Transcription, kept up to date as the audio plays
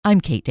I'm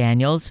Kate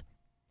Daniels.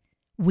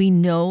 We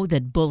know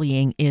that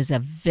bullying is a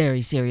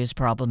very serious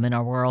problem in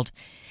our world,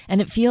 and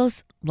it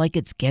feels like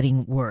it's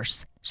getting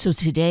worse. So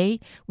today,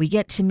 we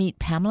get to meet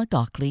Pamela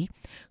Gockley,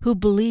 who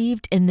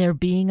believed in there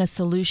being a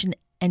solution,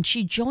 and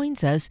she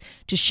joins us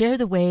to share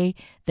the way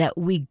that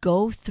we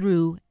go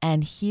through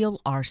and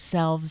heal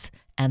ourselves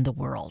and the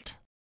world.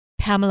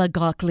 Pamela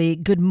Gockley,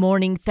 good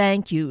morning.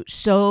 Thank you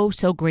so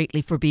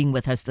greatly for being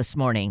with us this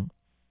morning.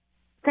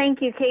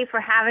 Thank you, Kate, for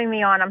having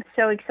me on. I'm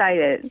so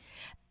excited.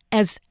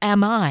 As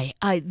am I.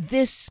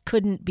 This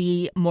couldn't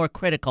be more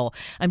critical.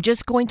 I'm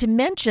just going to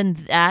mention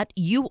that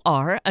you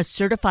are a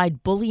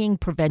certified bullying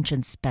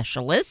prevention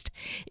specialist.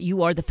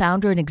 You are the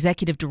founder and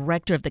executive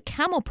director of the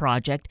Camel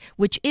Project,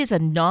 which is a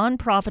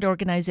nonprofit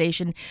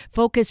organization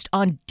focused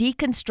on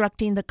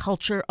deconstructing the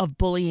culture of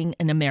bullying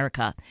in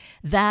America.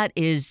 That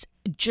is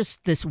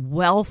just this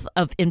wealth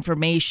of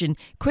information,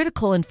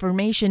 critical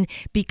information,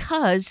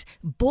 because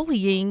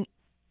bullying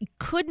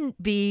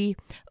couldn't be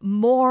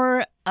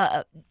more,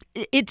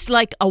 it's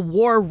like a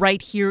war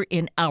right here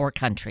in our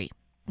country.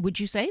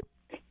 Would you say?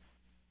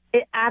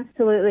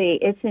 Absolutely.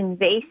 It's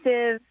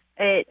invasive.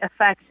 It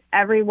affects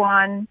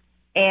everyone.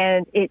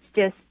 And it's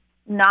just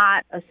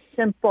not a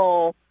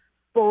simple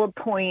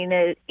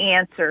bullet-pointed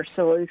answer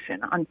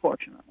solution,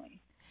 unfortunately.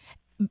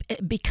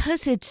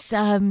 Because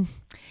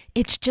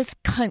it's just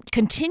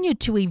continued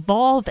to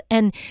evolve.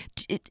 And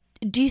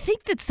do you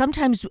think that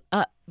sometimes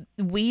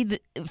we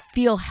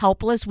feel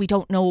helpless? We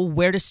don't know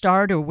where to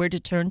start or where to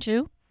turn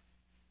to?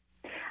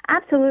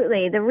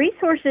 Absolutely. The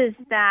resources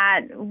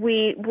that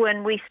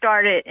when we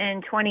started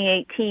in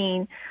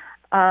 2018,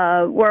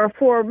 were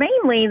for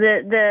mainly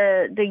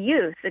the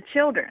youth, the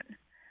children,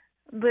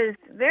 with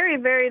very,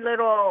 very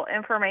little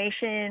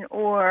information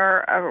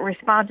or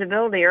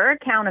responsibility or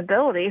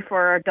accountability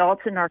for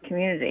adults in our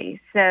community.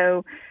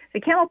 So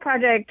the Camel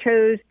Project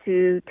chose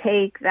to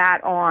take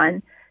that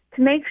on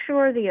to make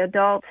sure the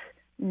adults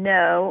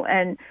know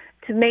and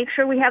to make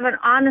sure we have an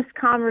honest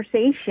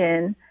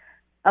conversation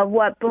of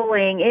what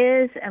bullying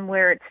is and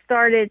where it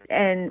started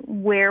and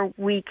where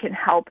we can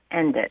help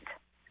end it.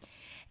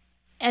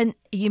 And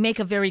you make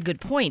a very good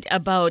point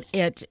about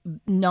it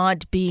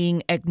not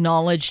being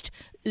acknowledged,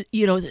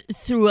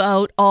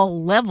 throughout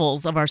all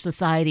levels of our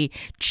society.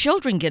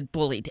 Children get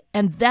bullied,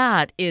 and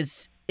that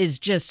is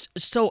just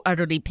so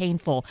utterly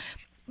painful.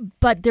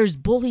 But there's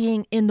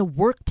bullying in the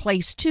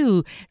workplace,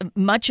 too.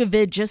 Much of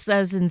it, just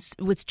as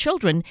with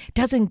children,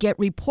 doesn't get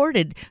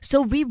reported.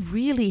 So we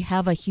really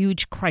have a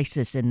huge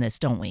crisis in this,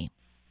 don't we?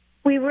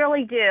 We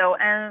really do.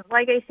 And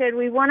like I said,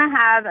 we want to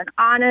have an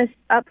honest,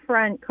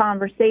 upfront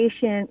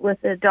conversation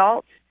with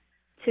adults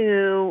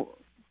to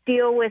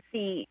deal with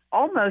the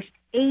almost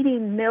 80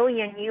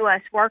 million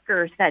U.S.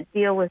 workers that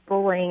deal with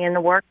bullying in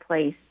the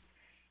workplace,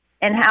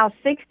 and how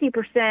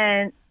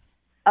 60%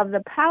 of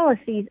the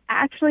policies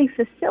actually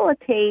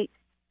facilitate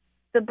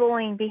the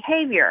bullying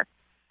behavior.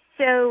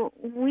 So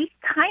we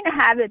kind of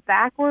have it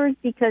backwards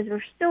because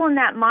we're still in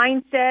that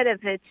mindset of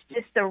it's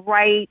just a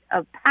rite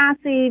of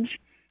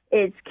passage.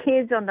 It's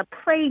kids on the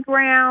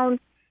playground.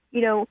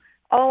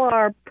 All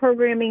our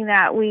programming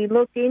that we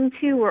looked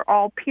into were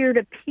all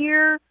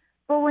peer-to-peer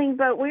bullying,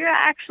 but we're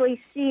actually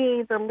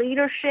seeing the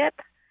leadership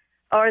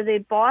or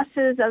the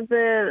bosses of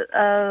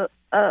the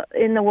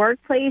in the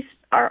workplace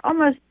are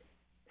almost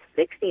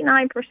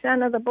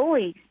 69% of the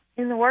bullies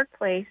in the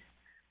workplace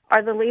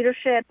are the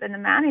leadership and the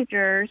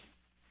managers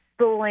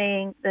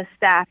bullying the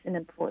staff and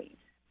employees.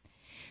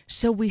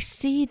 So we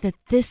see that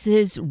this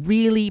is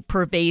really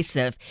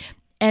pervasive,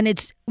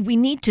 and we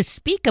need to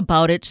speak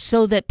about it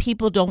so that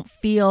people don't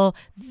feel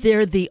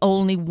they're the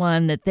only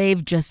one, that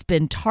they've just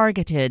been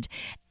targeted,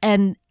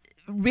 and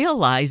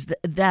realize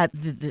that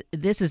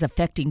this is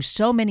affecting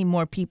so many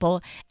more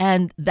people.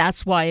 And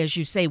that's why, as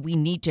you say, we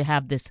need to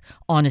have this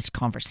honest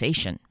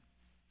conversation.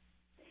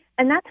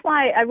 And that's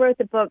why I wrote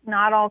the book,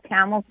 Not All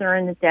Camels Are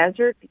in the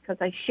Desert, because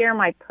I share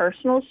my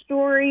personal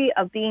story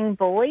of being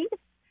bullied.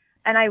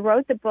 And I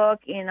wrote the book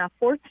in a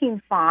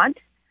 14 font,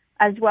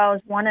 as well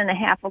as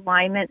 1.5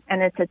 alignment,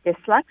 and it's a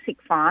dyslexic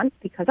font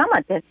because I'm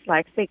a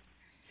dyslexic,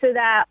 so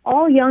that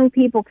all young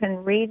people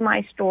can read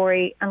my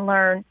story and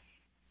learn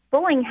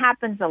bullying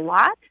happens a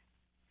lot.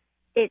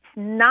 It's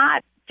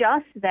not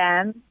just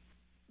them.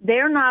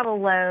 They're not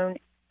alone,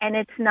 and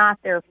it's not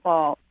their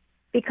fault.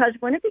 Because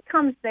when it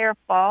becomes their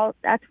fault,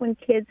 that's when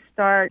kids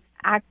start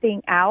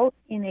acting out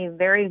in a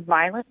very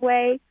violent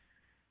way.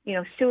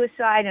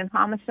 Suicide and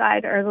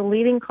homicide are the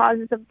leading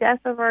causes of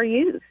death of our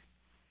youth.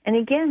 And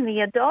again,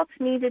 the adults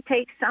need to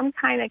take some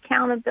kind of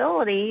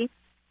accountability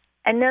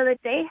and know that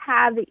they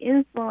have the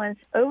influence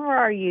over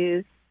our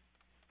youth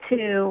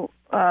to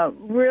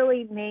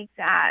really make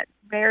that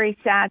very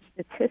sad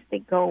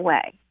statistic go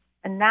away.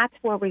 And that's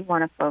where we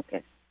want to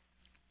focus.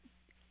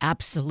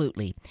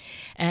 Absolutely.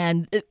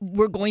 And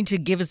we're going to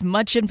give as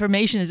much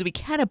information as we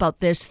can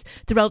about this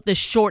throughout this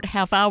short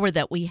half hour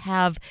that we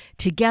have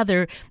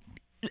together.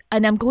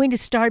 And I'm going to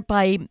start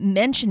by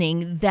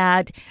mentioning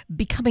that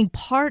becoming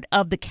part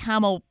of the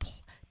Camel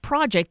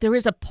project, there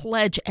is a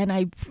pledge, and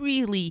I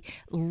really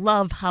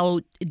love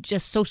how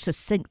just so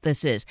succinct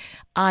this is.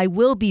 I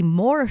will be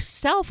more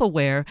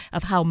self-aware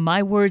of how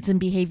my words and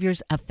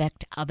behaviors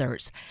affect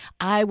others.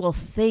 I will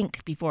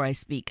think before I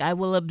speak. I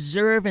will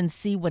observe and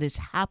see what is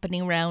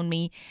happening around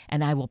me,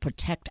 and I will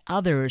protect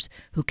others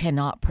who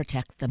cannot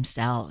protect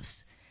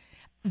themselves.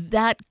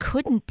 That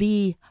couldn't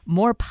be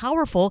more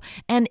powerful,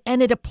 and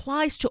it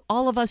applies to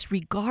all of us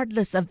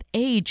regardless of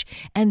age,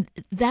 and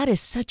that is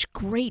such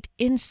great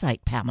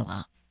insight,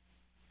 Pamela.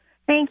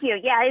 Thank you.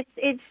 Yeah,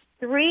 it's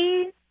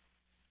 3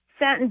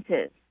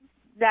 sentences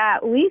that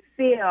we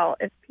feel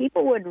if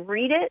people would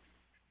read it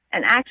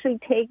and actually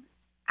take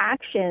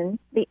action,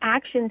 the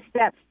action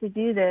steps to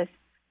do this,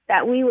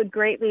 that we would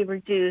greatly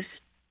reduce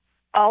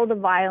all the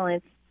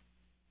violence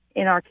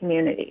in our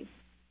communities.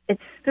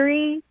 It's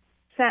 3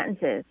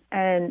 sentences,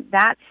 and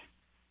that's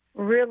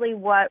really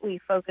what we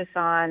focus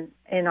on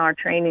in our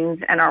trainings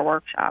and our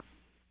workshops.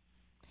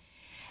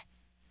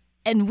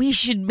 And we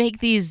should make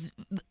these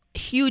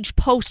huge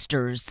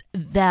posters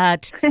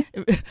that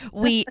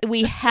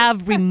we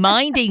have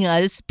reminding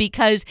us,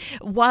 because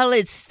while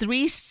it's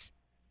 3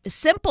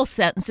 simple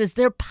sentences,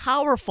 they're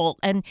powerful,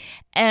 and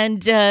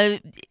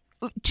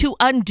to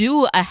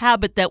undo a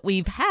habit that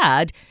we've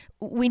had,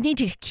 we need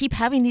to keep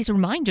having these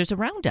reminders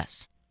around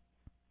us.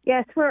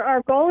 Yes,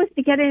 our goal is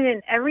to get it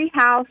in every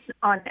house,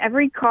 on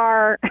every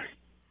car,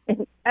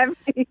 in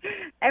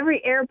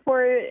every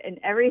airport, and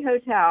every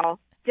hotel,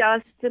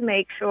 just to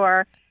make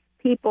sure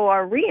people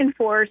are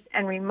reinforced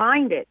and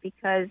reminded.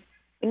 Because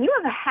when you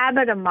have a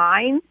habit of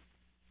mind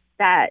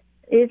that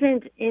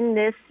isn't in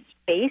this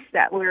space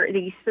that we're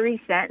these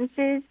 3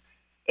 sentences,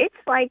 it's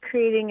like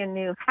creating a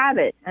new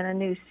habit and a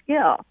new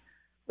skill,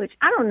 which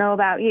I don't know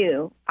about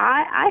you.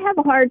 I have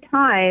a hard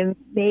time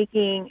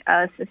making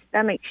a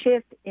systemic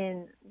shift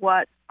in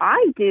what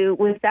I do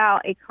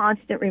without a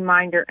constant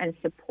reminder and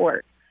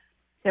support.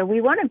 So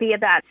we want to be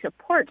that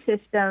support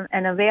system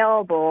and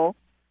available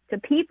to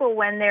people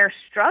when they're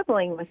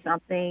struggling with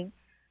something.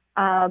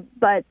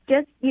 But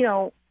just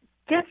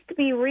to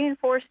be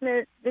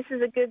reinforcement, this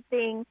is a good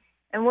thing.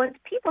 And once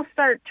people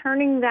start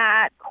turning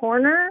that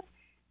corner,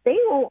 they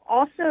will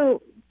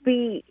also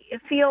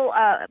feel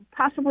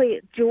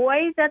possibly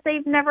joy that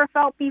they've never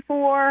felt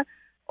before,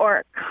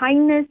 or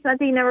kindness that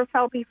they never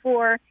felt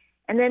before,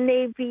 and then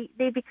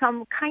they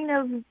become kind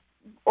of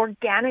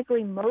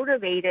organically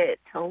motivated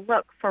to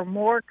look for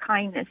more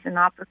kindness and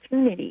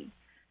opportunity.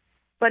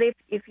 But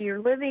if you're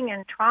living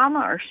in trauma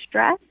or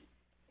stress,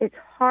 it's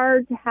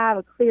hard to have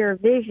a clear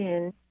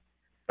vision.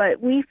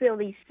 But we feel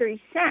these 3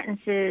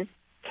 sentences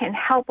can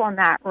help on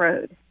that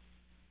road.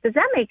 Does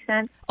that make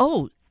sense?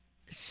 Oh,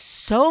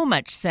 so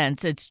much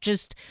sense. It's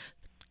just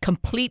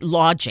complete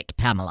logic,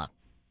 Pamela.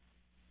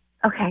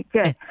 Okay,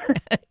 good.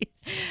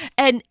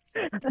 And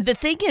the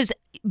thing is,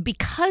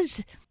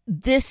 because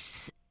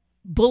this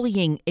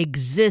bullying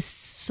exists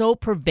so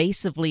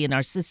pervasively in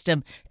our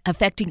system,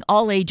 affecting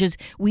all ages,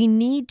 we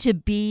need to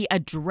be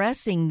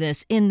addressing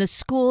this in the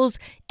schools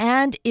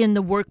and in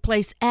the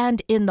workplace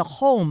and in the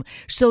home,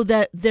 so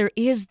that there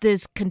is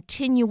this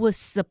continuous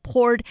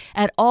support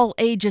at all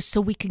ages,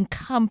 so we can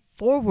come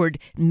forward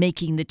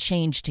making the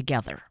change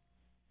together.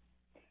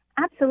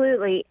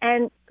 Absolutely.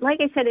 And like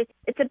I said,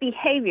 it's a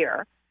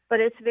behavior, but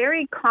it's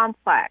very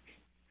complex.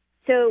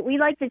 So we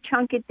like to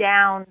chunk it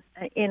down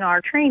in our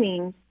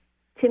trainings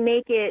to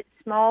make it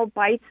small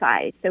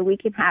bite-sized, so we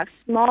can have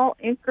small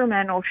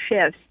incremental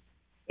shifts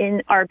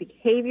in our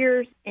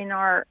behaviors, in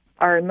our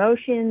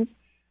emotions,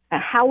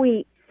 how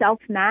we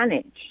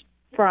self-manage,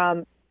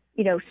 from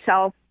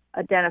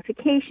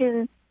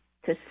self-identification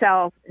to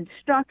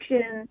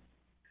self-instruction,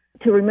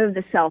 to remove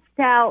the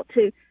self-doubt,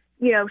 so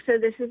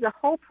this is a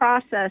whole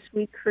process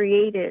we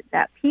created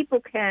that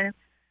people can,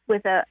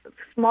 with a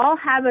small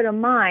habit of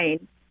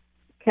mind,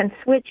 can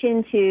switch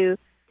into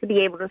to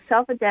be able to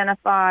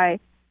self-identify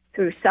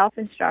through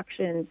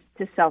self-instructions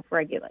to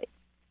self-regulate.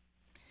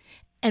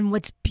 And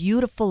what's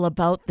beautiful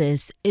about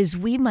this is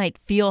we might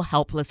feel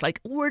helpless, like,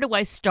 where do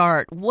I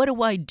start? What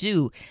do I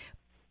do?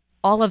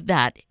 All of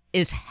that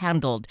is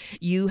handled.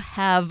 You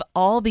have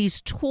all these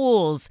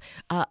tools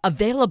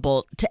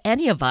available to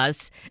any of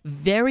us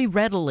very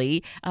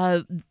readily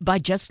by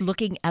just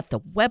looking at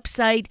the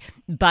website,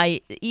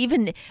 by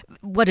even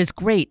what is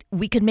great,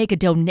 we can make a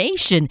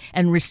donation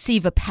and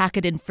receive a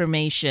packet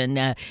information.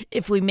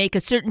 If we make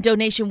a certain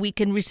donation, we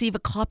can receive a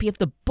copy of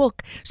the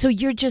book. So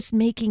you're just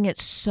making it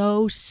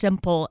so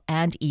simple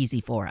and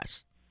easy for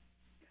us.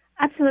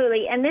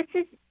 Absolutely. And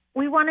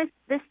we wanted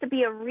this to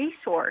be a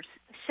resource.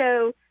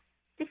 So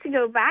just to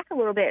go back a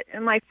little bit,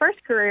 in my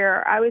first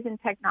career, I was in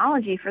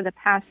technology for the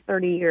past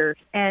 30 years,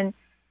 and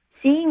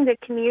seeing the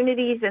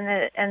communities and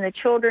the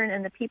children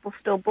and the people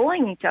still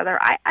bullying each other,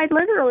 I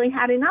literally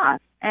had enough,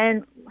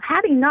 and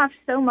had enough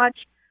so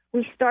much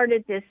we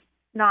started this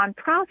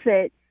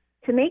nonprofit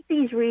to make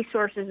these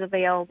resources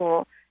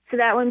available, so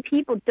that when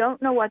people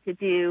don't know what to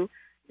do,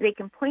 they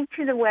can point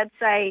to the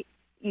website.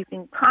 You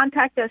can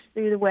contact us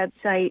through the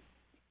website.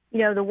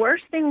 The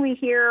worst thing we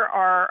hear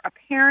are a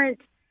parent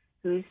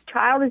whose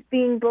child is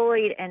being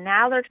bullied, and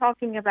now they're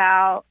talking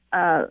about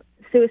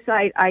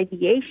suicide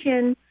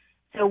ideation.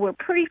 So we're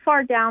pretty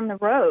far down the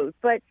road.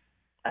 But,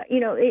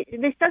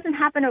 this doesn't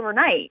happen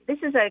overnight. This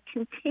is a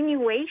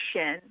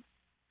continuation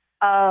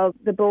of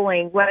the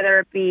bullying, whether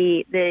it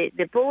be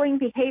the bullying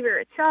behavior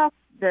itself,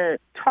 the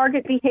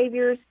target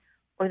behaviors,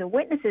 or the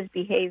witnesses'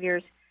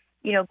 behaviors.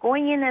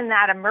 Going in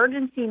that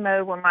emergency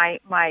mode when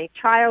my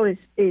child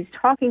is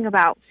talking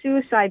about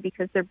suicide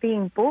because they're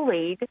being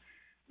bullied,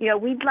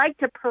 we'd like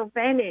to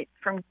prevent it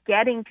from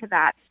getting to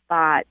that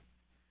spot.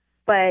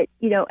 But,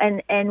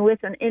 and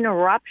with an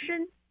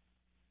interruption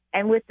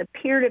and with the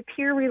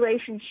peer-to-peer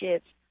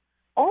relationships,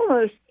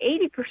 almost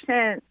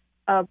 80%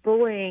 of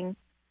bullying,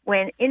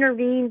 when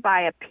intervened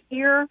by a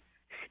peer,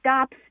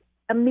 stops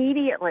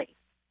immediately.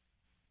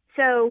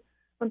 So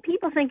when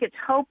people think it's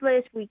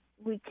hopeless, we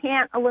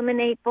can't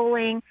eliminate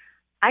bullying,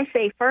 I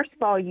say, first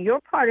of all,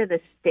 you're part of the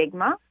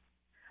stigma.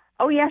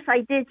 Oh, yes,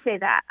 I did say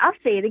that. I'll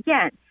say it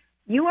again.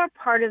 You are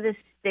part of the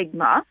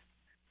stigma,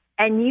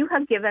 and you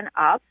have given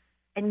up,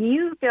 and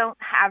you don't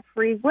have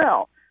free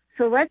will.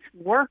 So let's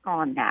work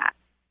on that.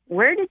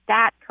 Where did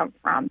that come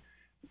from?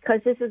 Because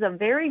this is a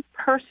very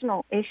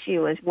personal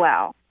issue as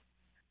well.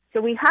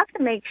 So we have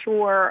to make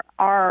sure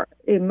our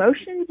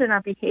emotions and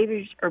our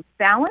behaviors are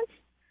balanced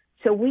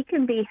so we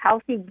can be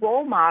healthy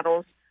role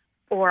models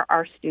for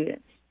our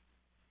students.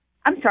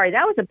 I'm sorry,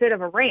 that was a bit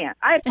of a rant.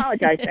 I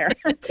apologize there.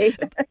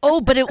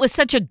 Oh, but it was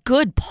such a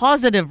good,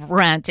 positive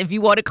rant, if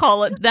you want to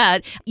call it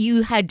that.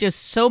 You had just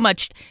so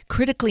much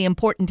critically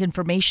important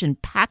information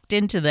packed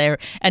into there,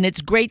 and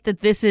it's great that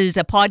this is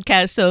a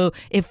podcast, so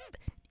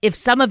if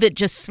some of it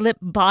just slipped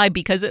by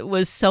because it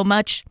was so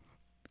much,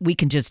 we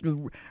can just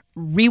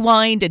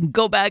rewind and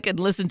go back and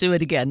listen to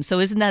it again. So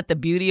isn't that the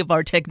beauty of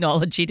our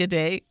technology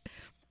today?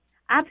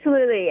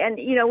 Absolutely. And,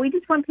 we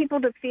just want people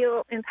to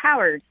feel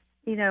empowered,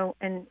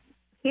 and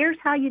here's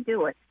how you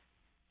do it.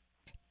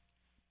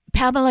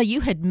 Pamela,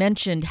 you had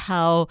mentioned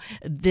how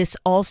this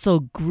also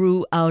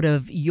grew out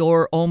of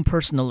your own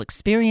personal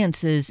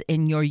experiences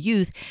in your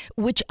youth,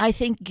 which I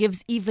think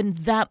gives even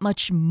that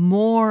much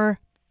more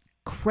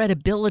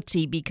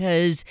credibility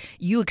because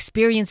you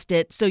experienced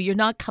it. So you're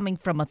not coming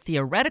from a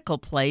theoretical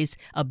place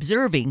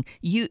observing.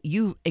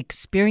 You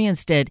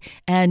experienced it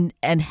and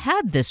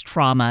had this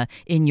trauma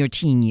in your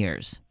teen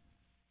years.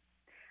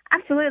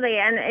 Absolutely,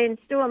 and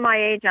still at my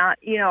age,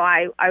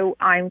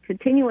 I'm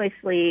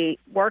continuously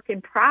work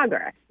in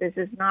progress. This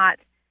is not,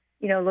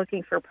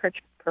 looking for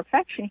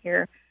perfection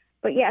here,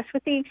 but yes,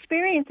 with the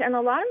experience, and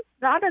a lot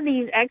of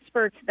these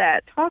experts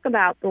that talk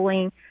about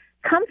bullying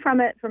come from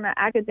it from an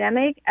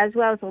academic as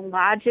well as a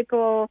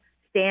logical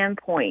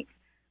standpoint.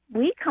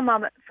 We come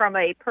up from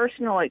a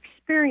personal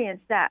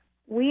experience that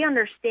we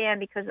understand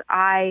because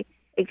I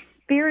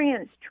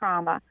experienced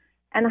trauma.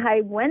 And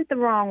I went the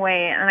wrong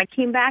way, and I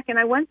came back and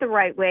I went the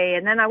right way,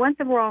 and then I went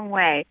the wrong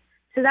way.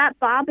 So that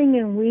bobbing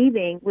and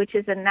weaving, which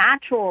is a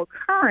natural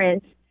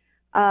occurrence,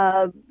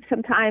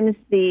 sometimes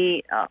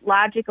the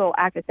logical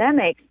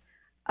academics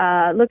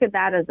look at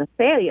that as a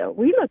failure.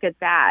 We look at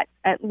that,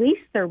 at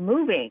least they're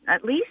moving,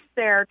 at least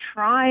they're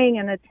trying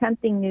and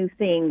attempting new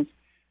things.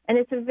 And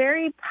it's a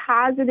very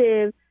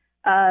positive,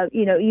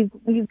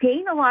 you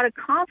gain a lot of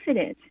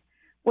confidence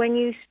when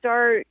you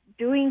start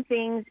doing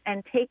things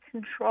and take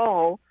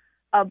control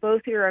of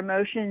both your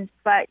emotions,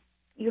 but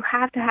you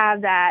have to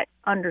have that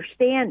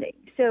understanding.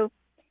 So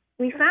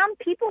we found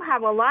people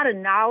have a lot of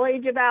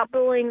knowledge about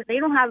bullying. They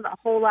don't have a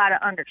whole lot of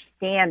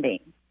understanding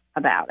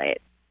about it.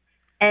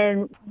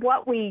 And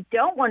what we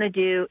don't want to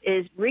do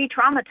is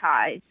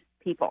re-traumatize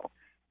people,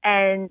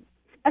 and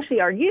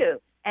especially our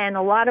youth. And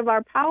a lot of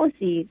our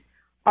policies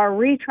are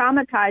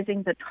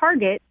re-traumatizing the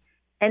target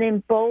and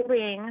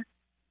emboldening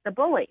the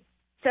bully.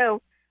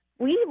 So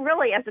we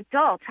really, as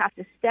adults, have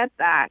to step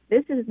back.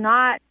 This is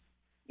not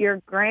your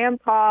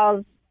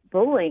grandpa's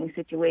bullying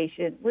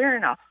situation. We're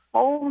in a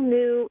whole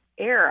new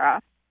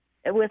era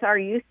with our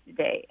youth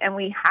today, and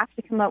we have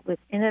to come up with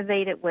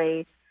innovative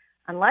ways.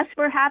 Unless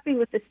we're happy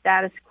with the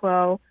status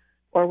quo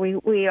or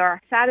we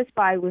are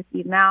satisfied with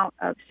the amount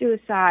of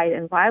suicide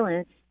and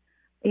violence,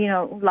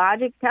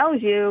 logic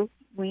tells you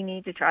we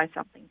need to try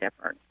something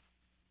different.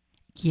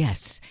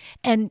 Yes.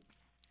 And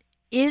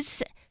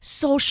is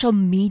social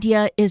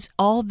media, is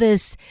all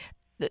this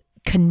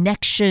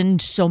connection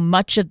so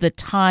much of the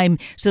time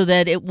so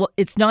that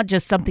it's not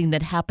just something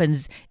that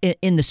happens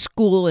in the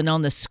school and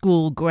on the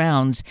school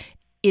grounds.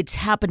 It's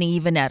happening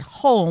even at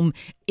home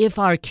if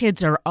our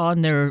kids are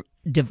on their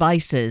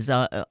devices,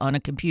 on a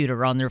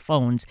computer, on their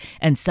phones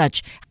and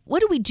such. What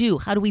do we do?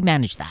 How do we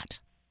manage that?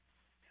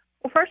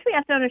 Well, first we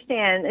have to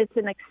understand it's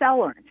an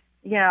accelerant.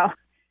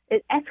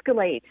 It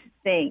escalates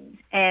things.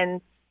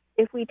 And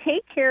if we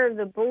take care of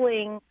the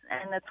bullying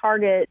and the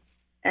target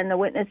and the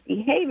witness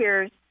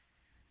behaviors,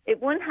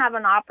 it wouldn't have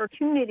an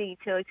opportunity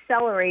to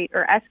accelerate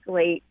or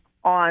escalate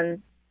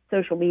on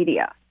social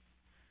media.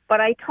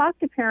 But I talk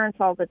to parents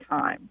all the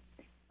time.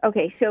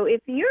 Okay, so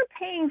if you're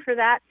paying for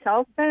that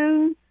cell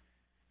phone,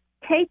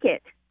 take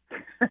it.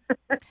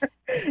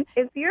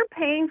 If you're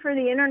paying for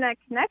the internet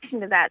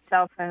connection to that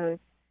cell phone,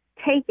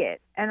 take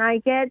it and I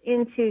get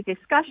into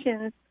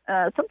discussions,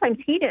 sometimes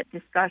heated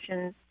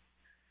discussions,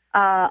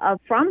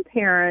 from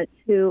parents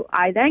who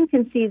I then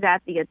can see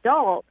that the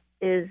adult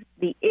is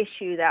the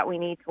issue that we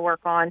need to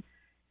work on,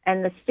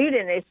 and the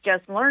student is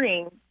just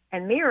learning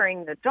and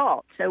mirroring the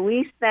adult. So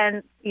we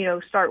then,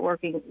 start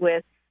working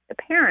with the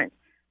parents.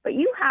 But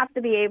you have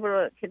to be able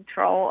to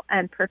control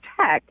and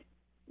protect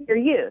your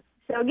youth.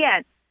 So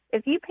again,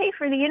 if you pay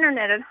for the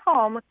internet at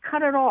home,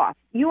 cut it off.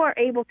 You are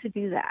able to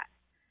do that.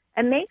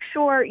 And make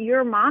sure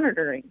you're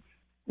monitoring.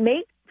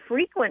 Make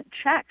frequent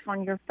checks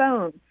on your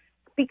phone.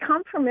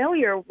 Become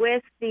familiar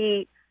with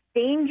the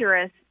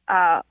dangerous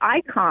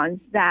icons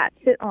that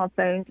sit on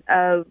phones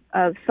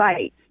of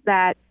sites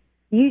that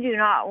you do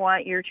not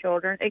want your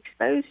children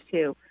exposed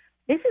to.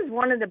 This is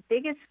one of the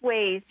biggest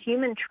ways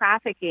human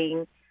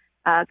trafficking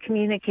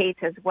communicates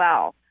as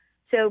well.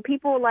 So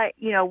people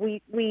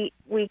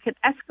we could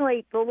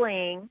escalate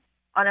bullying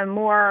on a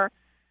more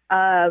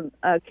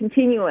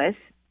continuous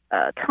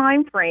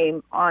time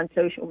frame on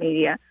social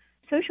media.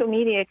 Social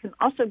media can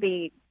also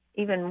be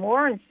even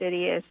more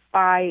insidious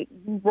by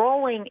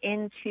rolling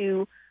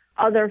into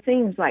other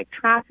things like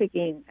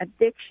trafficking,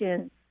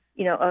 addiction,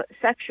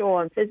 sexual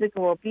and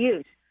physical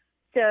abuse.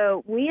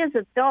 So we as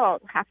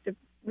adults have to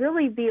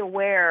really be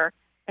aware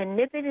and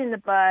nip it in the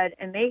bud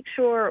and make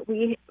sure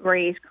we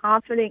raise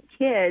confident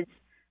kids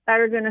that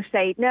are going to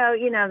say, no,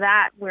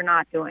 that we're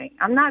not doing.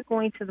 I'm not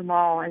going to the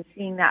mall and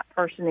seeing that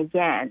person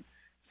again.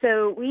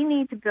 So we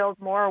need to build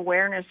more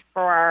awareness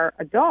for our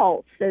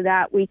adults so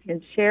that we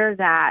can share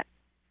that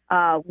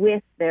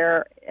with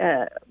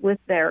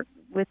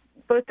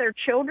both their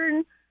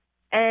children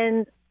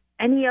and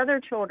any other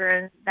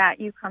children that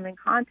you come in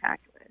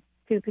contact with,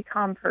 to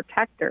become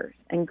protectors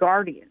and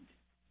guardians.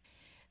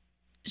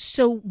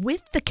 So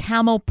with the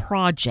Camel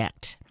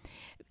Project,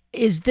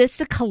 is this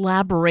a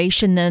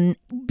collaboration then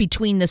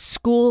between the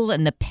school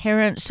and the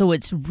parents, so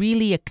it's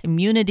really a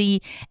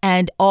community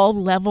and all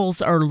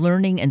levels are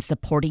learning and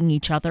supporting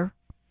each other?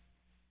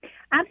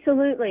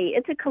 Absolutely.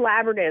 It's a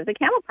collaborative. The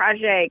Camel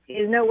Project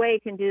is no way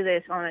it can do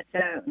this on its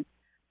own.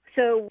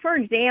 So, for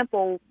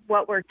example,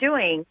 what we're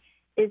doing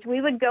is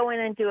we would go in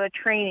and do a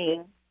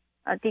training,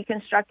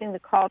 deconstructing the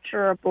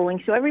culture of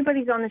bullying. So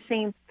everybody's on the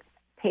same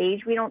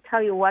page. We don't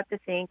tell you what to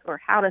think or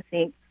how to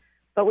think,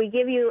 but we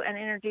give you and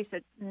introduce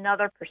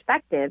another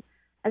perspective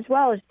as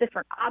well as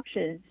different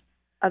options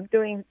of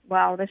doing,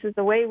 well, this is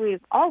the way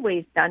we've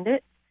always done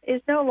it,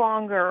 is no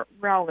longer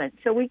relevant.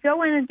 So we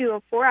go in and do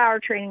a 4-hour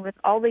training with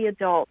all the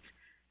adults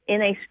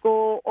in a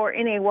school or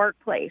in a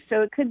workplace.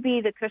 So it could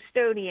be the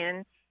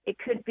custodian, it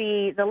could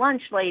be the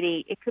lunch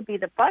lady, it could be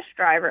the bus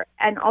driver,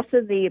 and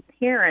also the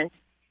parents,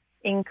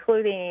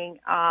 including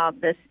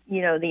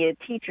the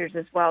teachers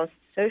as well as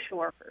social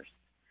workers.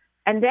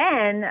 And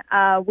then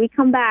we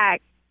come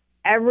back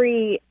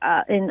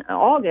in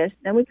August,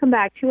 then we come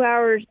back 2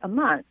 hours a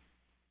month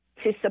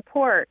to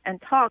support and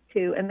talk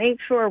to and make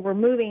sure we're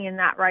moving in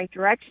that right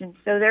direction.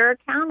 So they're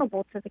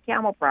accountable to the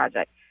Camel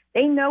Project.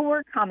 They know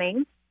we're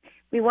coming.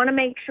 We want to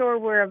make sure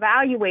we're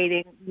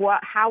evaluating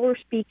how we're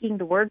speaking,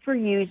 the words we're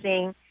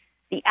using,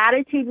 the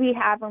attitude we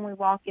have when we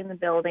walk in the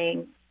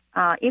building,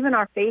 even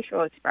our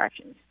facial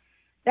expressions.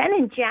 Then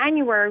in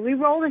January, we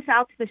roll this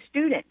out to the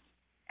students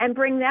and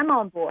bring them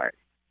on board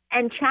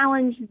and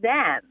challenge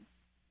them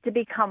to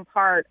become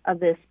part of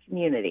this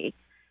community.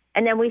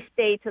 And then we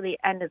stay till the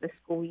end of the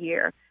school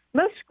year.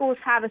 Most schools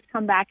have us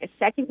come back a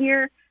second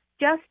year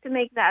just to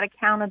make that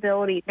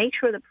accountability, make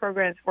sure the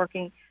program is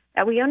working,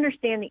 that we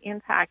understand the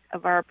impact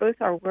of both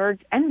our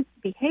words and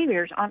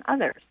behaviors on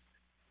others.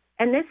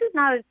 And this is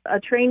not a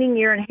training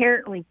you're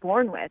inherently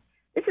born with.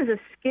 This is a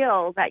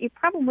skill that you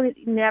probably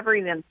never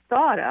even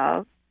thought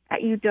of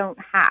that you don't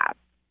have.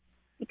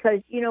 Because,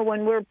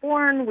 when we're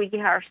born, we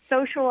are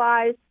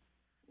socialized.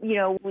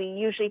 We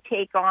usually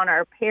take on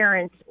our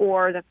parents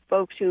or the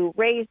folks who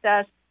raised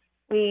us.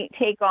 We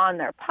take on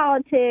their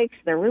politics,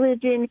 their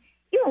religion,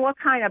 even what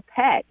kind of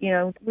pet.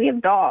 We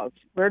have dogs.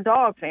 We're a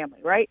dog family,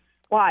 right?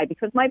 Why?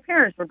 Because my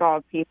parents were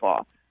dog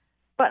people.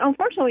 But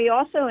unfortunately, we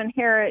also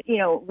inherit,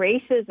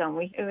 racism.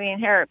 We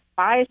inherit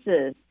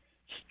biases,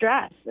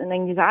 stress, and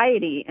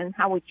anxiety in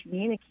how we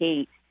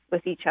communicate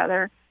with each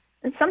other.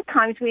 And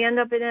sometimes we end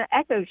up in an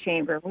echo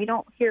chamber. We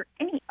don't hear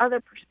any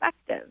other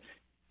perspectives.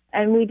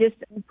 And we just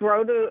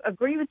grow to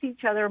agree with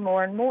each other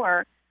more and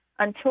more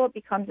until it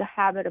becomes a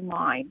habit of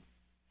mind.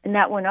 And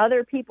that when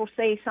other people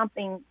say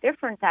something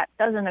different that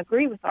doesn't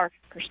agree with our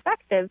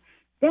perspective,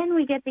 then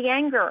we get the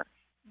anger,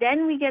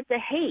 then we get the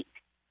hate,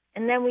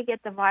 and then we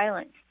get the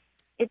violence.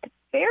 It's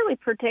fairly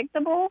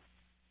predictable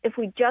if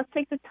we just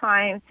take the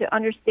time to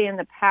understand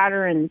the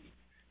patterns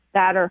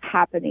that are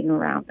happening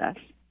around us.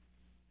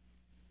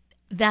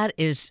 That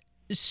is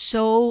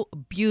so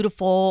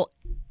beautiful.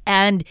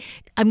 And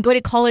I'm going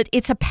to call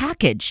it's a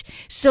package,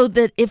 so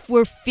that if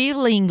we're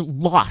feeling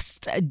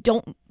lost,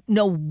 don't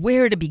know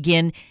where to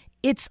begin,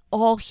 it's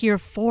all here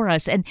for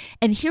us. And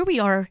here we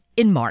are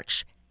in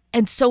March.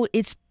 And so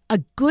it's a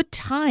good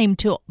time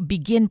to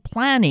begin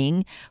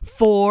planning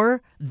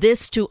for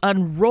this to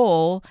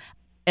unroll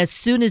as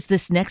soon as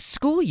this next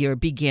school year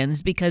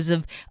begins because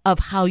of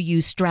how you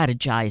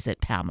strategize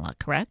it, Pamela,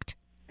 correct?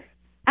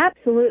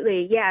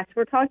 Absolutely, yes.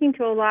 We're talking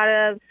to a lot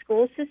of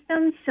school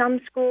systems. Some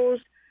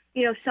schools,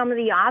 some of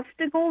the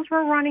obstacles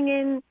we're running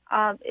in,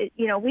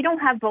 we don't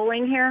have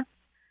bullying here.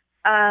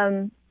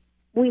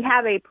 We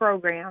have a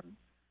program,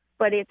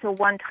 but it's a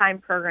one-time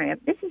program.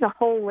 This is a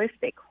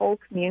holistic, whole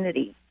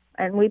community,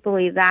 and we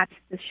believe that's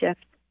the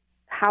shift,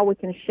 how we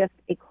can shift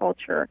a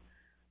culture.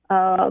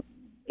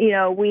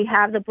 We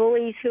have the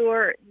bullies who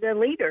are the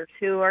leaders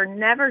who are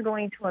never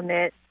going to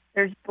admit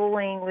there's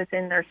bullying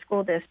within their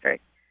school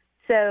district.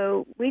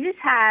 So we just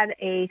had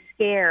a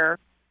scare.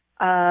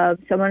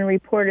 Someone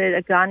reported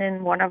a gun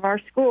in one of our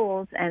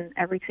schools, and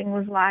everything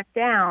was locked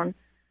down.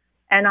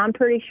 And I'm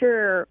pretty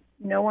sure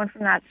no one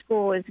from that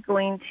school is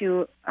going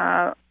to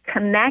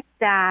connect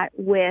that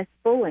with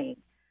bullying.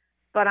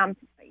 But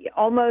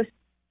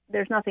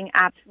there's nothing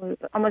absolute.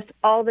 But almost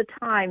all the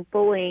time,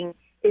 bullying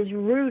is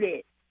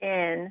rooted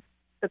in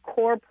the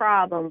core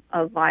problem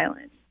of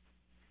violence.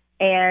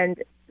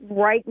 And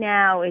right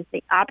now is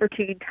the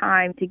opportune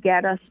time to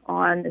get us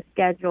on the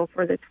schedule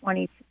for the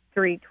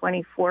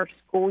 23-24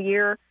 school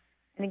year.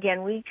 And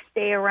again, we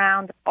stay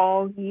around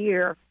all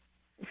year.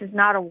 This is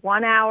not a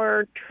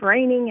 1-hour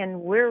training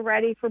and we're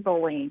ready for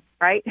bullying,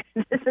 right?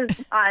 This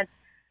is not,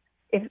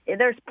 if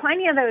there's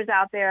plenty of those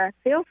out there,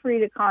 feel free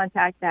to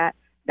contact that.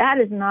 That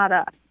is not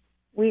us.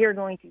 We are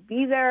going to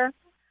be there.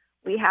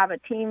 We have a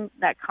team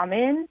that come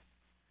in.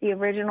 The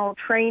original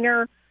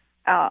trainer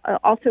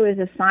also is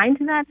assigned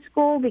to that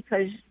school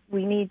because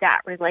we need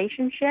that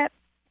relationship.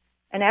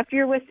 And after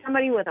you're with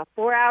somebody with a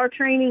 4-hour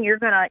training, you're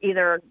going to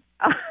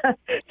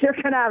you're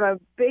going to have a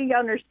big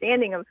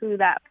understanding of who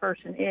that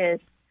person is.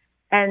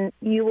 And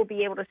you will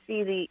be able to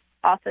see the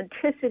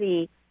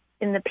authenticity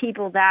in the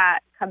people that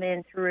come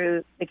in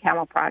through the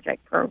Camel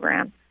Project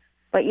program.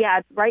 But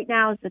yeah, right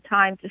now is the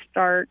time to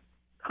start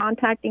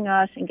contacting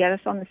us and get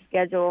us on the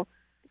schedule,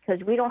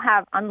 because we don't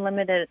have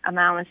unlimited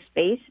amount of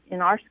space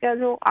in our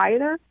schedule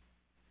either.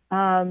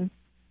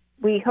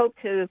 We hope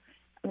to,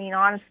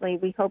 honestly,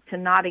 we hope to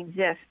not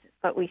exist,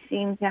 but we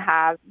seem to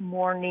have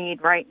more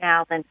need right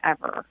now than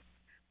ever.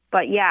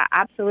 But yeah,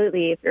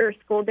 absolutely. If you're a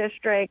school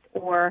district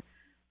or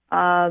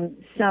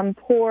some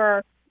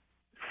poor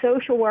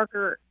social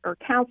worker or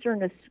counselor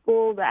in a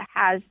school that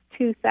has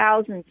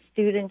 2,000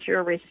 students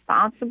you're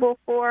responsible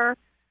for,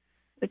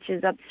 which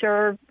is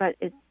absurd, but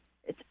it's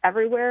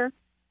everywhere.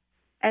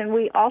 And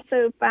we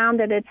also found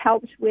that it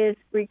helps with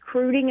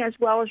recruiting as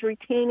well as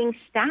retaining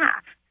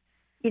staff.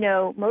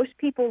 Most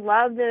people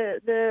love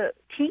the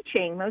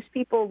teaching. Most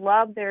people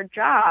love their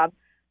job,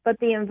 but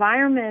the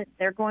environment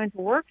they're going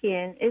to work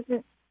in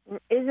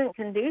isn't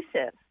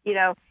conducive,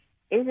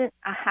 isn't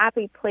a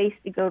happy place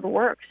to go to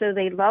work. So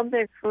they love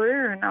their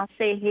career and I'll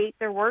say hate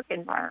their work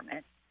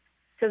environment.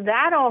 So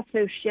that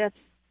also shifts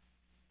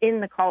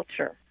in the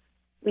culture.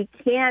 We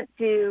can't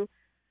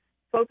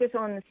focus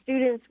on the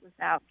students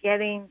without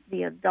getting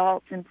the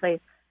adults in place.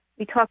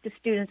 We talk to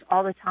students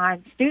all the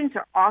time. Students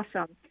are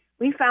awesome.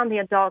 We found the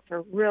adults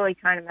are really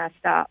kind of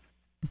messed up.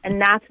 And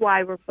that's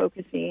why we're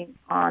focusing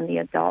on the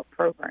adult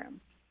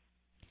program.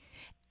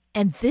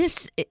 And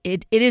this,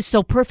 it is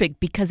so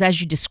perfect because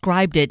as you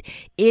described it,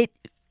 it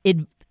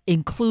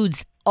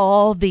includes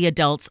all the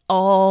adults,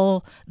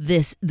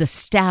 the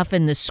staff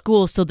in the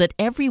school, so that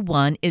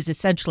everyone is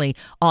essentially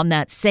on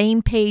that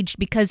same page,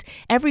 because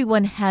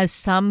everyone has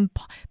some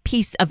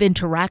piece of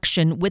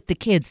interaction with the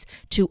kids.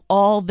 To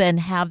all then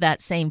have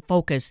that same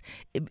focus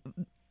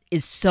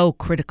is so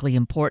critically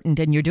important,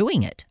 and you're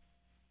doing it.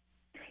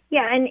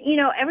 Yeah, and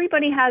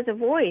everybody has a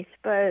voice,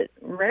 but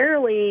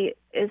rarely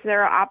is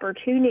there an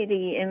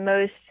opportunity in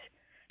most,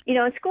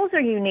 and schools are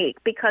unique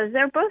because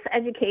they're both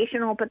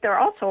educational, but they're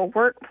also a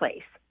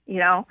workplace,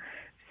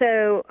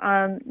 So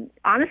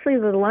honestly,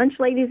 the lunch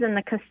ladies and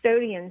the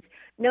custodians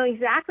know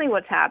exactly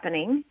what's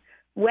happening,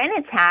 when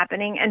it's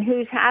happening, and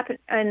who's happening.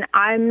 And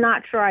I'm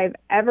not sure I've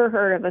ever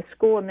heard of a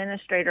school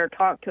administrator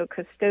talk to a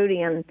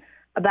custodian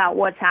about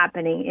what's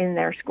happening in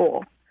their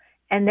school.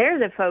 And they're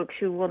the folks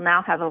who will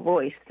now have a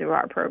voice through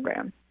our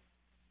program.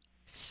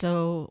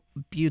 So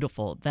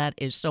beautiful. That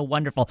is so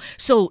wonderful.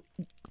 So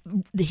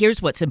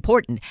here's what's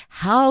important.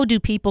 How do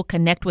people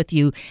connect with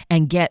you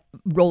and get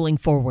rolling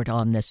forward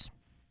on this?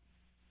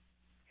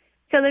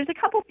 So there's a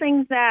couple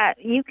things that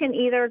you can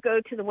either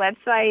go to the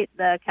website,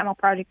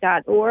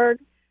 thecamelproject.org,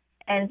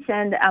 and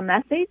send a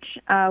message.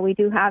 We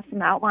do have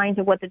some outlines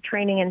of what the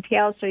training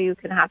entails, so you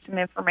can have some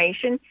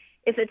information.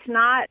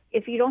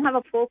 If you don't have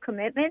a full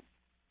commitment,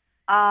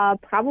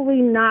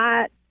 probably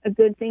not a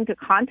good thing to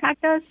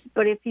contact us.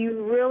 But if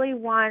you really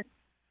want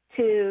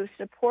to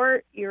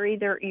support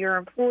either your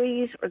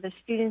employees or the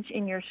students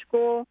in your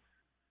school,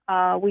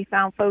 we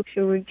found folks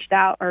who reached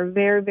out are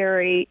very,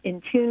 very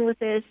in tune with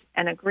this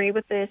and agree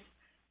with this.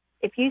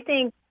 If you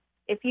think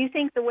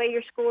the way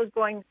your school is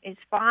going is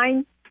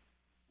fine,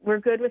 we're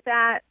good with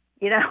that.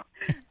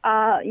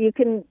 You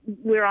can.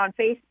 We're on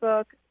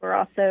Facebook. We're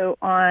also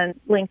on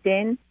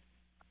LinkedIn,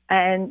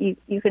 and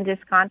you can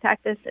just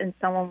contact us, and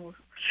someone will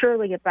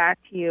surely get back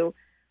to you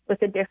with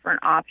the different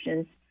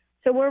options.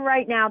 So we're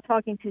right now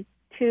talking to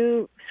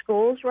 2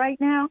 schools right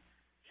now.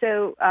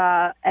 So,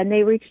 and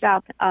they reached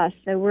out to us.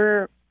 So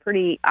we're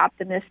pretty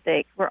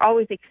optimistic. We're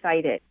always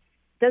excited.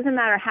 Doesn't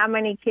matter how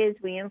many kids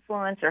we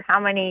influence or how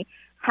many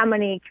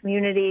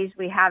communities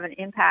we have an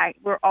impact.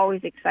 We're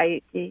always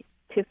excited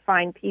to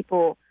find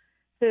people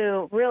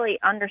who really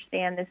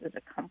understand this is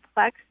a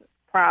complex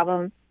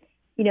problem.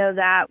 You know,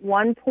 that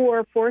one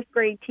poor 4th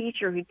grade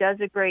teacher who does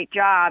a great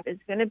job is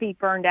going to be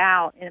burned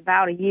out in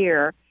about a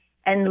year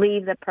and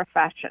leave the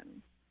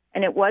profession.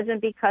 And it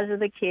wasn't because of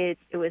the kids.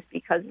 It was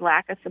because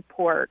lack of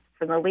support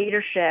from the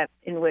leadership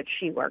in which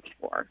she works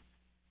for.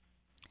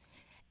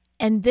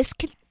 And this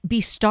can be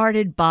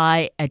started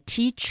by a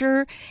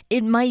teacher.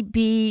 It might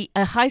be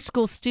a high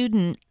school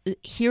student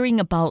hearing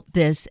about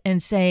this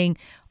and saying,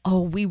 oh,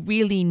 we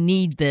really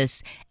need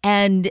this,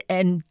 and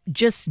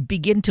just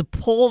begin to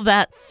pull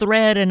that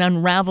thread and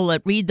unravel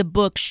it, read the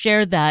book,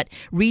 share that,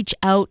 reach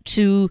out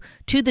to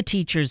the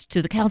teachers,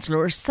 to the counselor,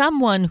 or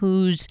someone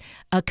who's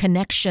a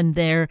connection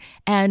there,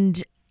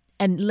 and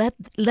let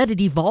it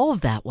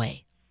evolve that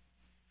way.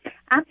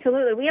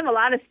 Absolutely. We have a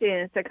lot of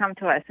students that come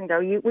to us and go,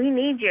 we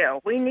need you.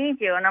 We need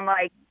you. And I'm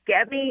like,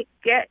 get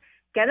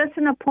us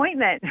an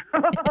appointment,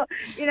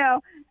 you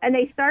know, and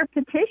they start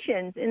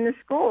petitions in the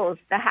schools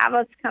to have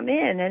us come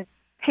in. And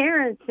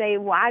parents say,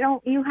 why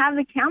don't you have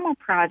the Camel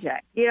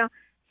Project? You know,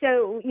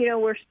 so, you know,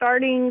 we're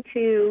starting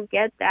to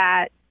get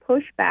that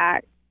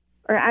pushback,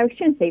 or I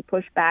shouldn't say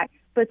pushback,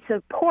 but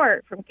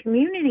support from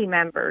community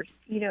members,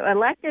 you know,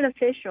 elected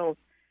officials.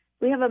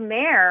 We have a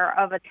mayor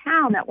of a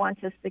town that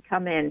wants us to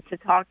come in to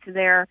talk to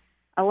their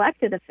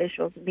elected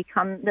officials and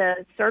become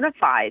the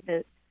certified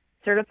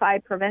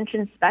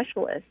prevention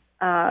specialist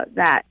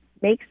that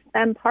makes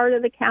them part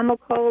of the Camel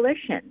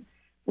Coalition.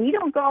 We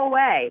don't go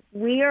away.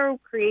 We are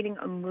creating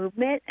a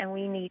movement, and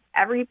we need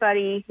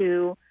everybody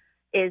who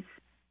is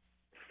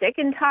sick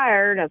and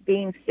tired of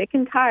being sick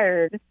and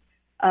tired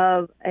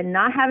of and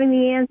not having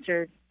the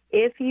answers.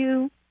 If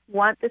you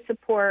want the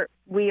support,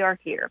 we are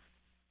here.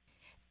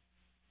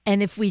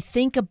 And if we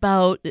think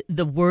about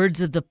the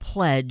words of the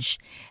pledge,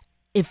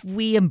 if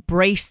we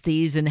embrace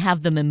these and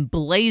have them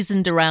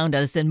emblazoned around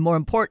us, and more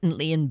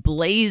importantly,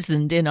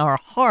 emblazoned in our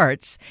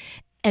hearts,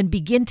 and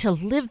begin to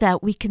live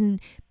that, we can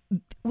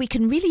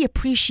really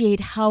appreciate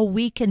how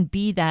we can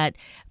be that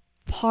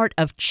part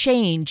of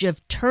change,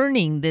 of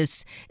turning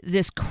this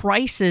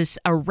crisis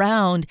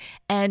around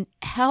and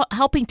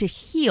helping to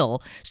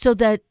heal, so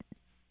that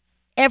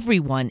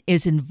everyone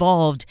is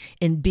involved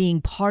in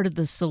being part of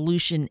the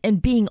solution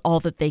and being all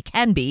that they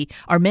can be,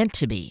 are meant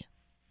to be.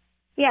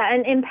 Yeah,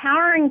 and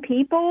empowering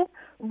people.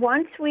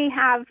 Once we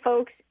have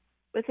folks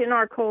within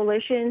our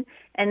coalition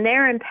and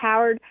they're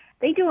empowered,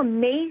 they do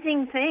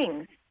amazing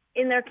things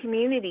in their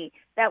community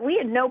that we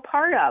had no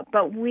part of,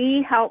 but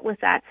we help with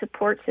that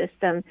support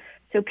system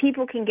so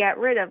people can get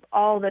rid of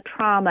all the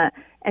trauma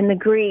and the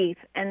grief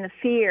and the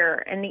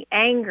fear and the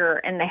anger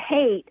and the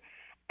hate.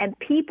 And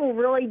people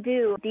really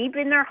do, deep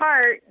in their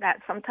heart,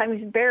 that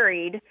sometimes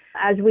buried,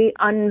 as we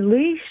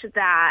unleash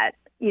that,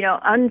 you know,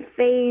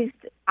 unfazed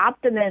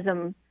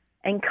optimism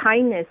and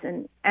kindness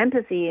and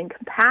empathy and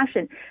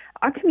compassion.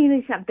 Our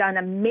communities have done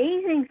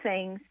amazing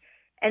things,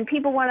 and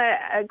people want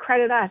to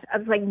credit us. I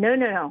was like,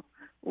 no.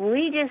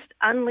 We just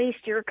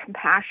unleashed your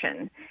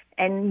compassion,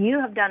 and you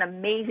have done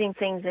amazing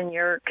things in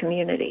your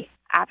community.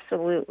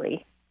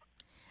 Absolutely.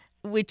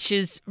 Which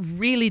is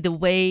really the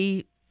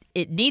way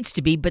it needs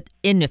to be, but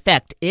in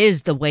effect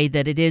is the way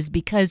that it is,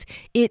 because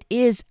it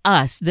is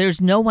us.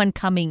 There's no one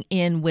coming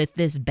in with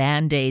this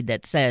Band-Aid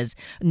that says,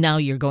 now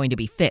you're going to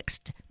be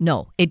fixed.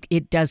 No,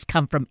 it does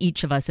come from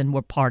each of us, and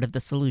we're part of the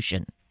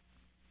solution.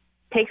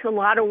 It takes a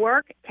lot of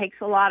work, it takes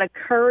a lot of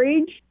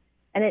courage,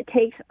 and it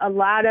takes a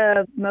lot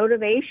of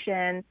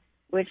motivation,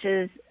 which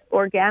is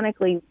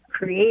organically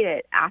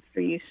created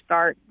after you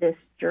start this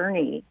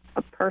journey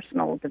of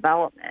personal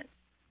development.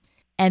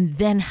 And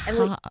then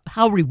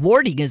how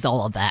rewarding is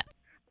all of that?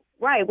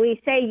 Right. We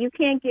say you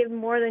can't give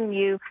more than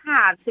you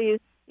have. So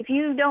if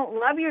you don't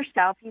love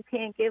yourself, you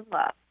can't give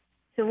love.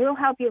 So we'll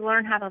help you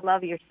learn how to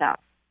love yourself.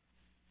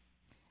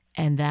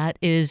 And that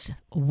is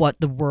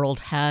what the world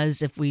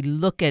has. If we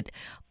look at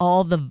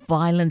all the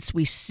violence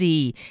we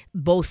see,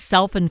 both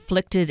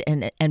self-inflicted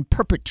and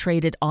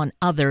perpetrated on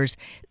others,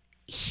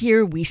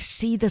 here we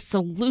see the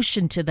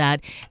solution to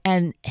that,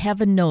 and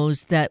heaven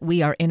knows that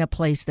we are in a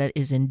place that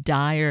is in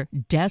dire,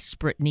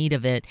 desperate need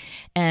of it.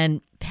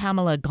 And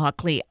Pamela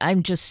Gockley,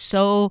 I'm just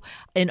so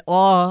in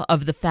awe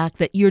of the fact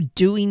that you're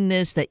doing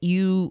this, that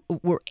you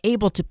were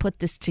able to put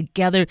this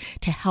together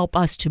to help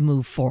us to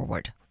move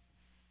forward.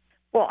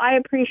 Well, I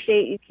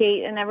appreciate you,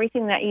 Kate, and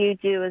everything that you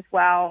do as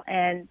well.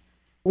 And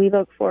we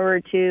look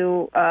forward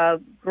to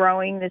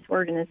growing this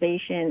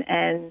organization,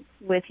 and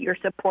with your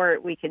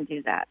support, we can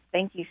do that.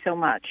 Thank you so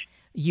much.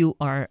 You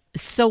are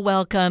so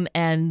welcome,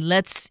 and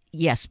let's,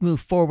 move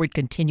forward,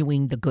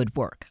 continuing the good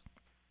work.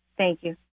 Thank you.